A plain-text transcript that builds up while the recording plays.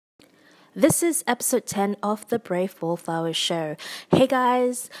This is episode 10 of the Brave Wallflower Show. Hey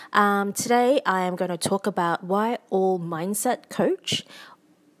guys, today I am going to talk about why all mindset coach,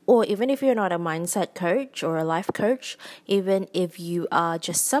 or even if you're not a mindset coach or a life coach, even if you are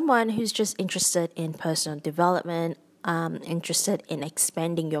just someone who's just interested in personal development, interested in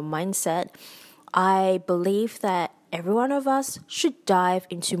expanding your mindset, I believe that every one of us should dive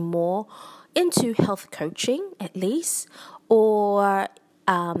into health coaching at least, or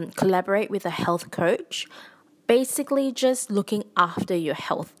collaborate with a health coach, basically just looking after your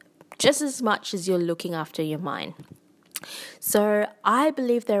health just as much as you're looking after your mind. So I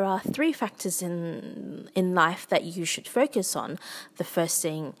believe there are three factors in life that you should focus on. The first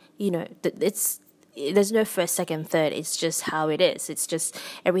thing, there's no first, second, third. It's just how it is. It's just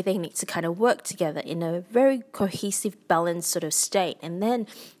everything needs to kind of work together in a very cohesive, balanced sort of state. And then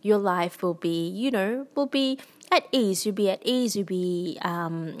your life will be at ease. You'll be at ease. You'll be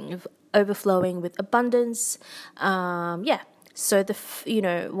overflowing with abundance. So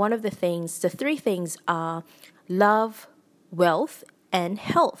one of the three things are love, wealth, and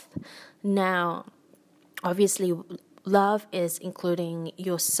health. Now, obviously, love is including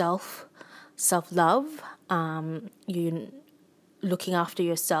yourself. Self-love, you looking after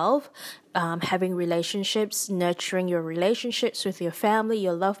yourself, having relationships, nurturing your relationships with your family,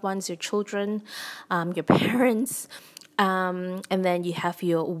 your loved ones, your children, your parents, and then you have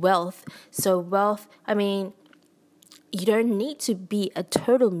your wealth. So wealth, you don't need to be a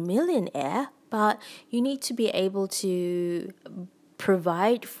total millionaire, but you need to be able to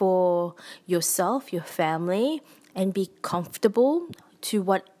provide for yourself, your family, and be comfortable to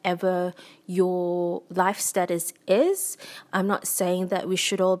whatever your life status is. I'm not saying that we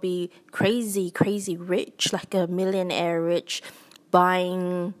should all be crazy rich, like a millionaire rich,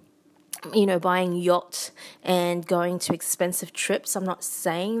 buying yacht and going to expensive trips. I'm not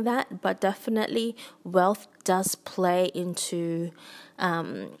saying that, but definitely wealth does play into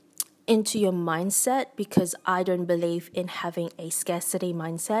your mindset, because I don't believe in having a scarcity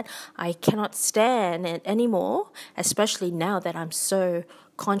mindset. I cannot stand it anymore, especially now that I'm so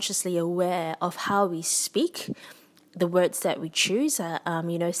consciously aware of how we speak, the words that we choose,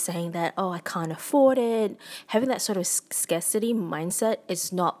 saying that, I can't afford it. Having that sort of scarcity mindset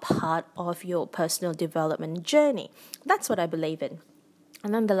is not part of your personal development journey. That's what I believe in.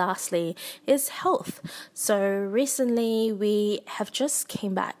 And then lastly is health. So recently we have just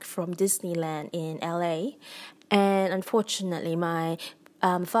came back from Disneyland in LA, and unfortunately my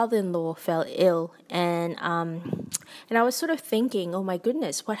father-in-law fell ill, and I was sort of thinking, oh my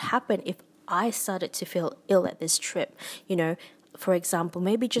goodness, what happened if I started to feel ill at this trip? For example,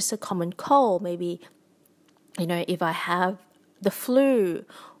 maybe just a common cold, maybe if I have the flu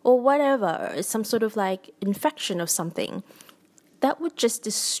or whatever, some sort of like infection of something. That would just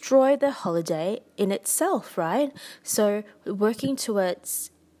destroy the holiday in itself, right? So working towards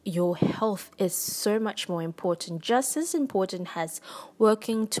your health is so much more important, just as important as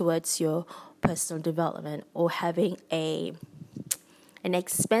working towards your personal development or having an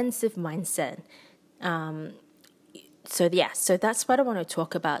expensive mindset. So that's what I want to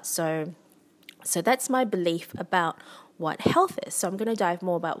talk about. So that's my belief about what health is. So I'm going to dive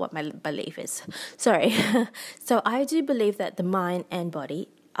more about what my belief is. Sorry. So I do believe that the mind and body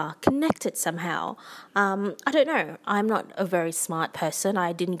are connected somehow. I don't know. I'm not a very smart person.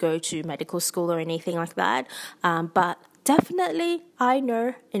 I didn't go to medical school or anything like that. But definitely I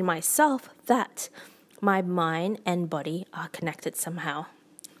know in myself that my mind and body are connected somehow.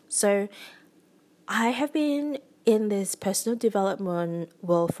 So I have been in this personal development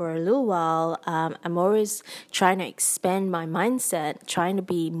world for a little while. I'm always trying to expand my mindset, trying to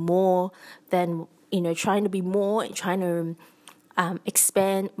be more and trying to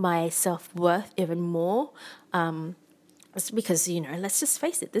expand my self-worth even more. It's because, let's just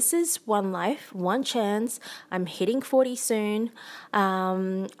face it, this is one life, one chance. I'm hitting 40 soon.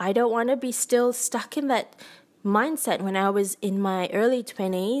 I don't want to be still stuck in that mindset when I was in my early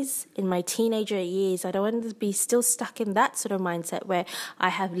 20s, in my teenager years. I don't want to be still stuck in that sort of mindset where I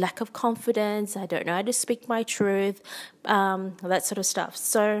have lack of confidence, I don't know how to speak my truth, that sort of stuff.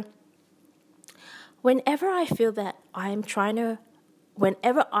 So whenever I feel that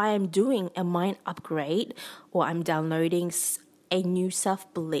whenever I am doing a mind upgrade or I'm downloading a new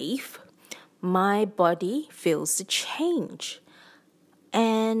self-belief, my body feels the change.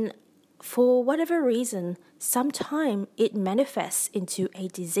 And for whatever reason, sometimes it manifests into a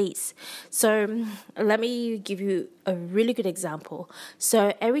disease. So let me give you a really good example.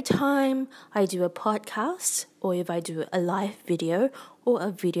 So every time I do a podcast, or if I do a live video or a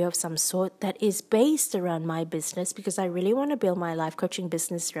video of some sort that is based around my business, because I really want to build my life coaching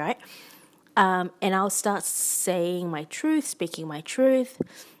business, right? And I'll start saying my truth, speaking my truth.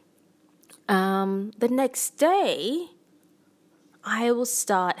 The next day, I will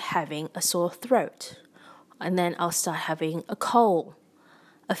start having a sore throat. And then I'll start having a cold,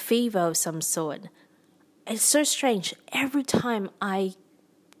 a fever of some sort. It's so strange. Every time I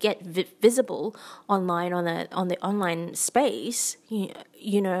get visible online on the online space,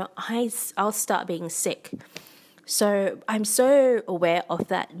 I'll start being sick. So I'm so aware of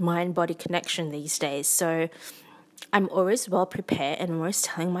that mind-body connection these days. So I'm always well prepared and always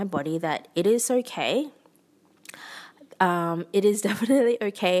telling my body that it is okay. It is definitely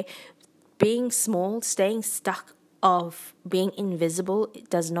okay. Being small, staying stuck of being invisible, it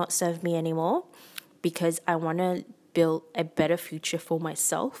does not serve me anymore, because I want to build a better future for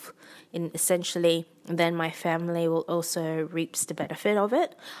myself. And essentially, then my family will also reap the benefit of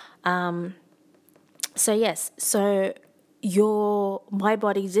it. My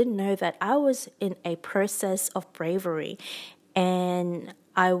body didn't know that I was in a process of bravery, and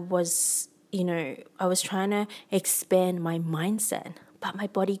I was trying to expand my mindset, but my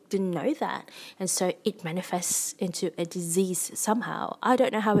body didn't know that. And so it manifests into a disease somehow. I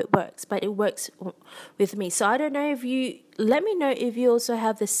don't know how it works, but it works with me. So I don't know let me know if you also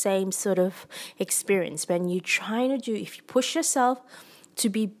have the same sort of experience when you're trying to if you push yourself to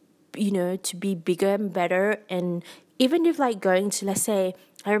be bigger and better. And even if going to, let's say,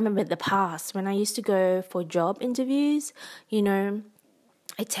 I remember in the past when I used to go for job interviews, for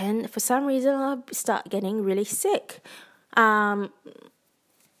some reason, I'll start getting really sick.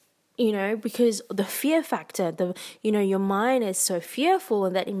 Because the fear factor, your mind is so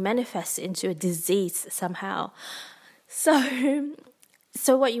fearful that it manifests into a disease somehow. So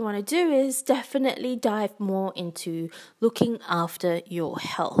what you want to do is definitely dive more into looking after your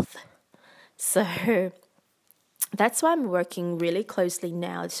health. So that's why I'm working really closely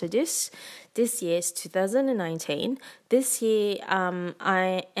now. So this year is 2019. This year,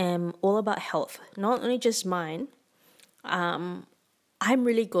 I am all about health, not only just mine. I'm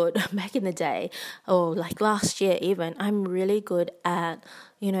really good back in the day, or last year even, I'm really good at,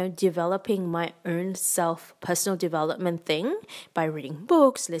 developing my own personal development thing by reading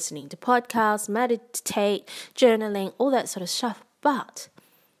books, listening to podcasts, meditate, journaling, all that sort of stuff. But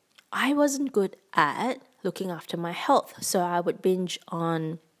I wasn't good at looking after my health. So I would binge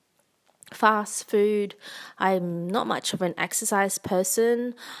on fast food. I'm not much of an exercise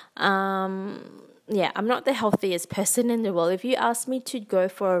person. I'm not the healthiest person in the world. If you ask me to go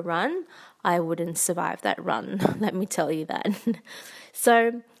for a run, I wouldn't survive that run. Let me tell you that.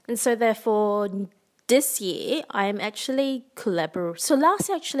 So therefore, this year, I'm actually So last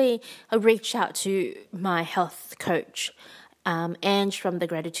year, actually, I reached out to my health coach, Ange from the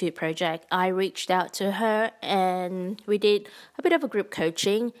Gratitude Project. I reached out to her and we did a bit of a group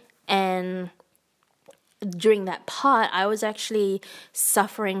coaching. And during that part, I was actually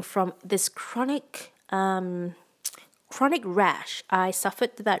suffering from this chronic rash. I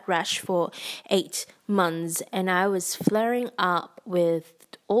suffered that rash for 8 months, and I was flaring up with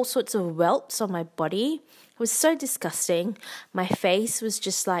all sorts of welts on my body. It was so disgusting. My face was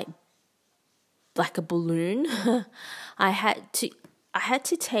just like a balloon. I had to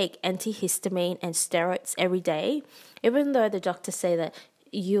take antihistamine and steroids every day, even though the doctors say that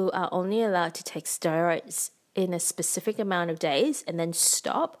you are only allowed to take steroids in a specific amount of days and then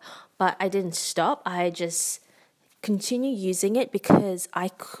stop. But I didn't stop. I just continued using it because I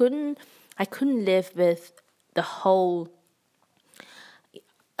couldn't live with the whole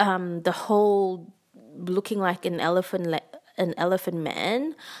looking like an elephant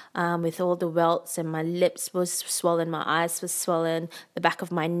man, with all the welts, and my lips was swollen, my eyes was swollen, the back of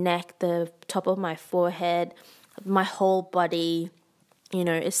my neck, the top of my forehead, my whole body. And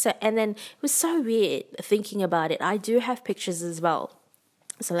then it was so weird thinking about it. I do have pictures as well.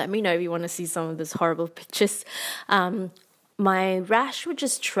 So let me know if you want to see some of those horrible pictures. My rash would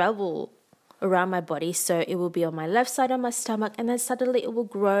just travel around my body. So it will be on my left side of my stomach, and then suddenly it will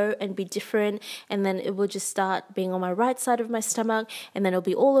grow and be different. And then it will just start being on my right side of my stomach, and then it'll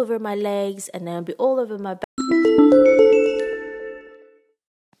be all over my legs, and then it'll be all over my back.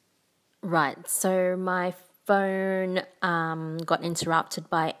 Right, so my phone got interrupted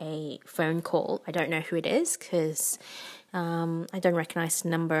by a phone call. I don't know who it is because I don't recognize the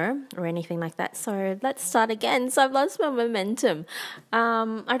number or anything like that. So let's start again. So I've lost my momentum.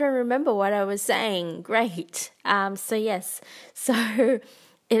 I don't remember what I was saying. Great. So it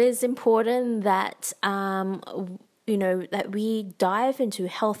is important that that we dive into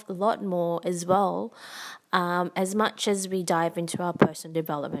health a lot more as well, as much as we dive into our personal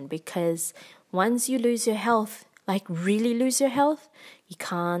development, because once you lose your health, like really lose your health, you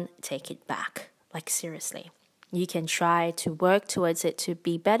can't take it back. Like, seriously. You can try to work towards it to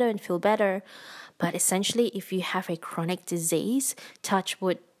be better and feel better. But essentially, if you have a chronic disease, touch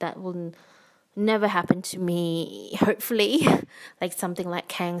wood, that will never happen to me, hopefully, like something like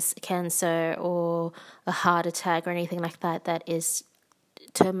cancer or a heart attack or anything like that that is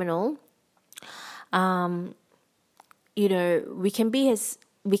terminal.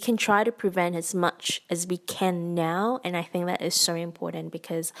 We can try to prevent as much as we can now, and I think that is so important,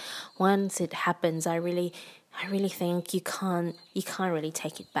 because once it happens, I really think you can't really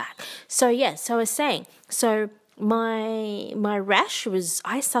take it back. So I was saying, my rash was,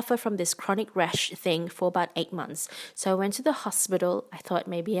 I suffer from this chronic rash thing for about 8 months. So I went to the hospital. I thought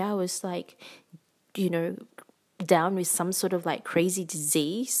maybe I was like, down with some sort of like crazy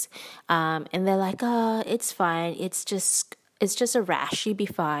disease. And they're like, it's fine. It's just a rash. You'll be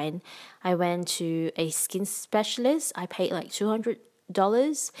fine. I went to a skin specialist. I paid like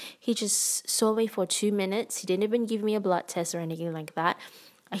 $200. He just saw me for 2 minutes. He didn't even give me a blood test or anything like that.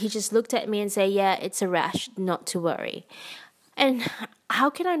 He just looked at me and said, yeah, it's a rash, not to worry. And how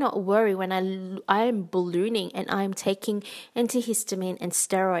can I not worry when I am ballooning and I'm taking antihistamine and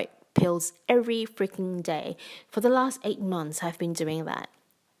steroid pills every freaking day? For the last 8 months, I've been doing that.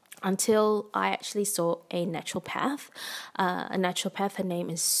 Until I actually saw a naturopath. Her name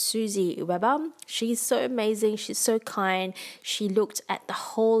is Susie Weber. She's so amazing. She's so kind. She looked at the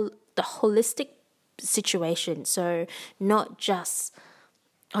holistic situation. So not just,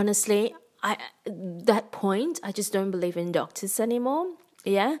 honestly, that point, I just don't believe in doctors anymore.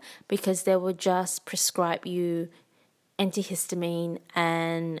 Yeah, because they will just prescribe you antihistamine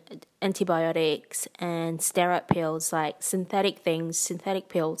and antibiotics and steroid pills, like synthetic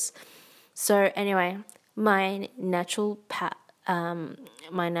pills. So anyway, my natural path,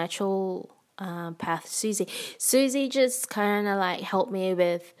 Susie just kind of like helped me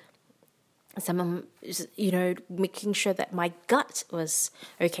with some, making sure that my gut was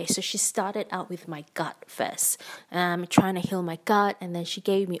okay. So she started out with my gut first, trying to heal my gut, and then she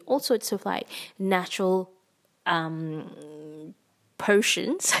gave me all sorts of like natural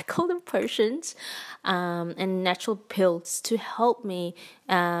potions, I call them potions, and natural pills to help me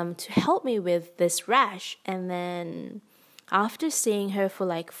with this rash. And then after seeing her for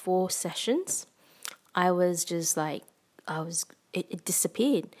like 4 sessions, it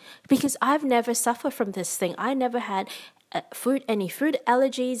disappeared, because I've never suffered from this thing. I never had any food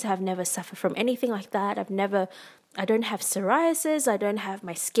allergies. I've never suffered from anything like that. I don't have psoriasis.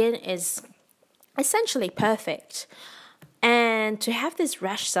 My skin is essentially perfect. And to have this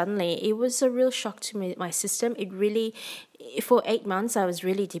rash suddenly, it was a real shock to my system. For 8 months, I was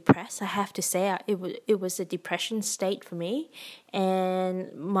really depressed. I have to say, it was a depression state for me.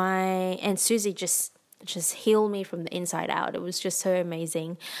 And Susie just healed me from the inside out. It was just so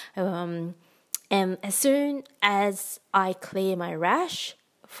amazing. And as soon as I clear my rash,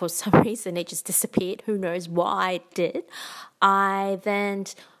 for some reason it just disappeared. Who knows why it did. I then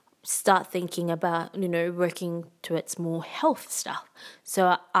start thinking about, working towards more health stuff.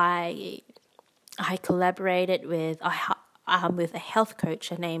 So I collaborated with a health coach.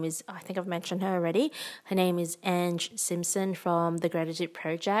 Her name is, I think I've mentioned her already. Her name is Ange Simpson from the Gratitude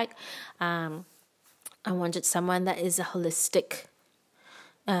Project. I wanted someone that is a holistic,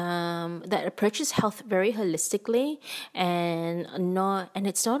 that approaches health very holistically, and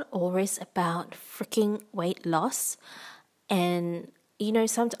it's not always about freaking weight loss. And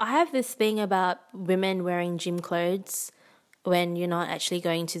I have this thing about women wearing gym clothes when you're not actually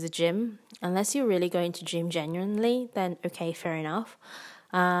going to the gym. Unless you're really going to gym genuinely, then okay, fair enough.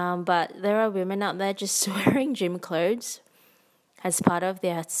 But there are women out there just wearing gym clothes as part of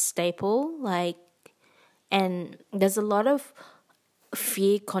their staple, and there's a lot of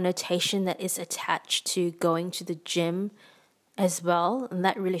fear connotation that is attached to going to the gym as well, and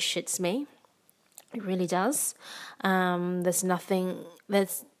that really shits me. It really does.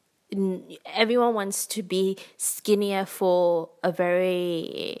 Everyone wants to be skinnier for a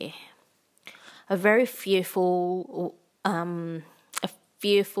very fearful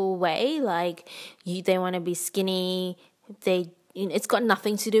way. They want to be skinny. It's got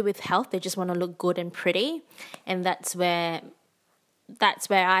nothing to do with health. They just want to look good and pretty, and that's where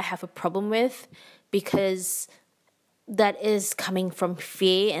I have a problem with, because that is coming from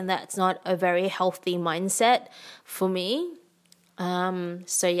fear, and that's not a very healthy mindset for me.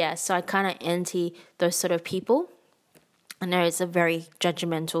 So I kind of anti those sort of people. I know it's a very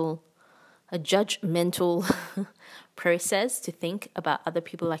judgmental process to think about other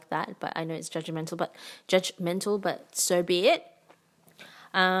people like that, but I know it's judgmental, but so be it.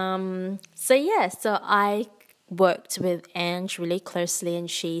 So I worked with Ange really closely, and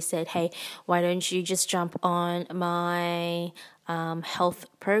she said, hey, why don't you just jump on my health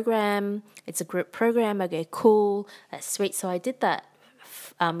program? It's a group program. Okay, cool. That's sweet. So I did that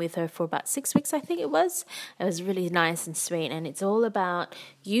with her for about 6 weeks, I think it was. It was really nice and sweet, and it's all about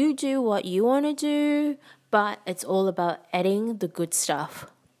you do what you want to do, but it's all about adding the good stuff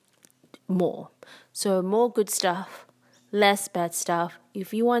more. So more good stuff, less bad stuff.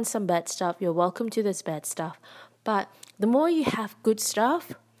 If you want some bad stuff, you're welcome to this bad stuff. But the more you have good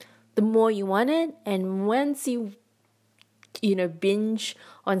stuff, the more you want it. And once you binge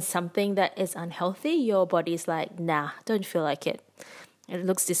on something that is unhealthy, your body's like, nah, don't feel like it. It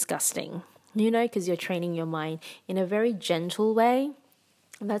looks disgusting, because you're training your mind in a very gentle way.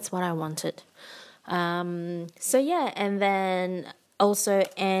 And that's what I wanted. So yeah, and then also,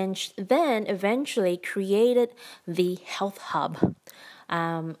 and then eventually created the Health Hub,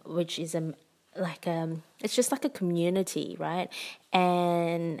 which is it's just like a community, right?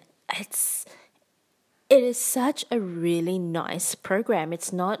 And it is such a really nice program.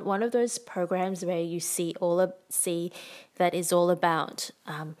 It's not one of those programs where you see that is all about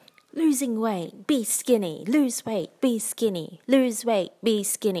losing weight, be skinny, lose weight, be skinny, lose weight, be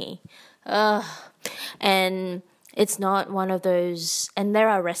skinny. And it's not one of those, and there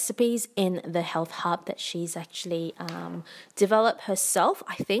are recipes in the Health Hub that she's actually developed herself,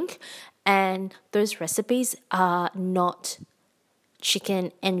 I think, and those recipes are not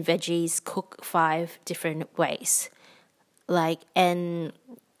chicken and veggies cooked 5 different ways. And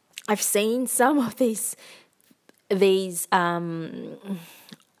I've seen some of these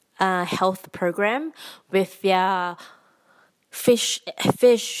health program with their fish,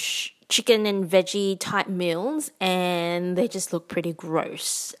 chicken and veggie type meals, and they just look pretty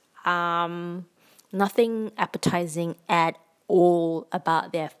gross. Nothing appetizing at all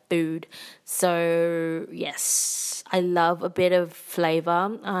about their food. So yes, I love a bit of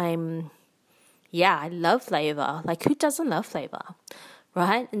flavor. I love flavor. Like, who doesn't love flavor,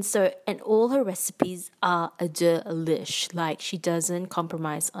 right? And all her recipes are a delish. Like, she doesn't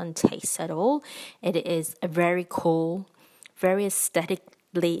compromise on taste at all. It is a very cool, very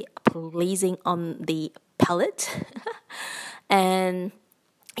aesthetically pleasing on the palate. And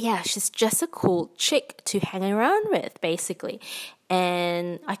yeah, she's just a cool chick to hang around with, basically.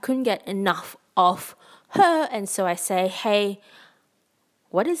 And I couldn't get enough of her. And so I say, hey,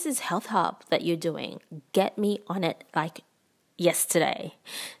 what is this Health Hub that you're doing? Get me on it like yesterday.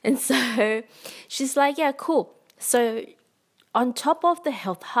 And so she's like, yeah, cool. So on top of the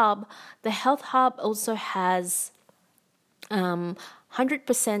Health Hub also has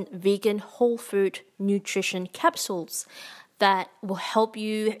 100% vegan whole food nutrition capsules that will help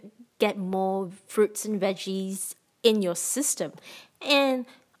you get more fruits and veggies in your system. And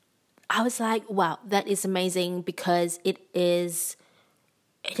I was like, wow, that is amazing, because it is,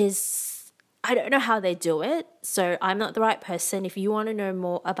 I don't know how they do it, so I'm not the right person. If you want to know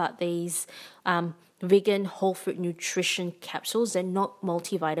more about these vegan whole food nutrition capsules, they're not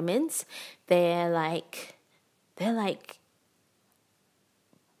multivitamins. They're like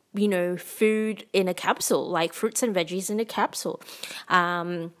food in a capsule, like fruits and veggies in a capsule.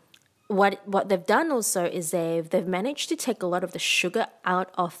 What they've done also is they've managed to take a lot of the sugar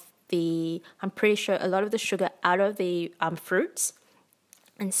out of I'm pretty sure a lot of the sugar out of the fruits,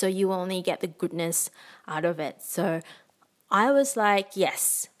 and so you only get the goodness out of it. So I was like,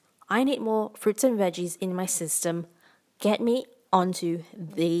 yes, I need more fruits and veggies in my system. Get me onto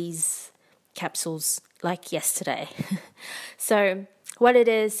these capsules like yesterday. So what it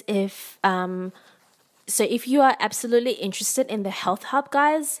is, if you are absolutely interested in the Health Hub,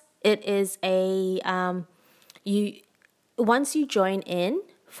 guys, it is once you join in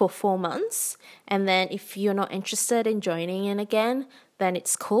for 4 months, and then if you're not interested in joining in again, then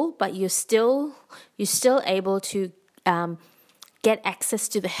it's cool, but you're still able to get access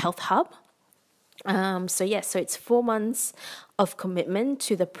to the Health Hub. So it's 4 months of commitment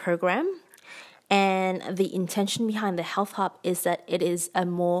to the program. And the intention behind the Health Hub is that it is a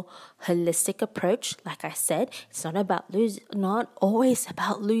more holistic approach. Like I said, it's not always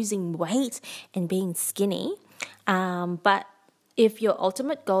about losing weight and being skinny. But if your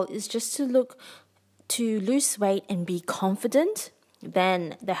ultimate goal is just to lose weight and be confident,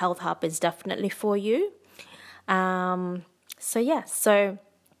 then the Health Hub is definitely for you.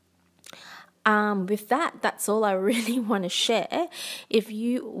 With that's all I really want to share. If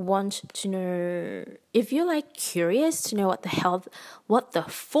you want to know, if you're curious to know what the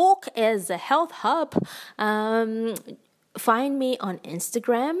fork is, the Health Hub, find me on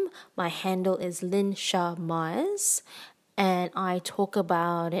Instagram. My handle is Lynn Shah Myers, and I talk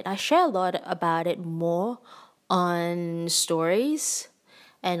about it. I share a lot about it more on stories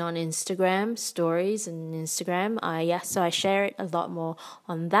and on Instagram stories and Instagram. So I share it a lot more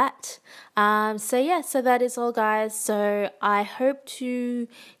on that. So that is all, guys. So I hope to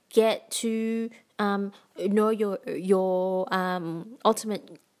get to know your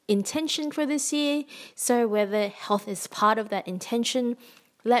ultimate intention for this year. So whether health is part of that intention,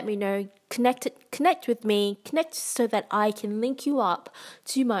 let me know. Connect with me. Connect so that I can link you up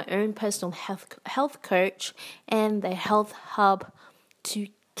to my own personal health coach and the Health Hub to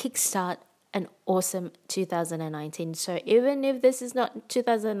kickstart an awesome 2019. So even if this is not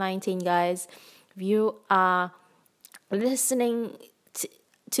 2019, guys, if you are listening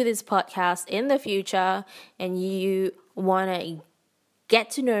to this podcast in the future and you want to get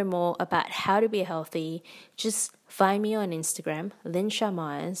to know more about how to be healthy, just find me on Instagram, Linsha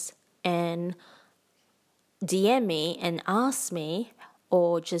Myers, and DM me and ask me,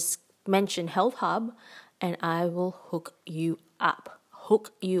 or just mention Health Hub, and I will hook you up.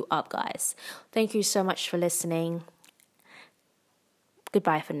 Guys. Thank you so much for listening.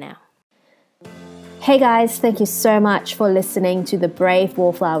 Goodbye for now. Hey guys, thank you so much for listening to the Brave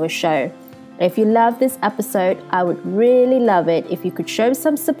Wallflower Show. If you love this episode, I would really love it if you could show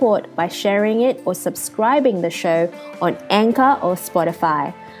some support by sharing it or subscribing the show on Anchor or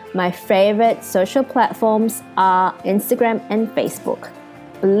Spotify. My favorite social platforms are Instagram and Facebook.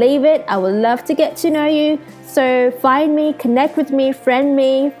 Believe it, I would love to get to know you. So find me, connect with me, friend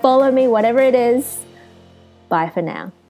me, follow me, whatever it is. Bye for now.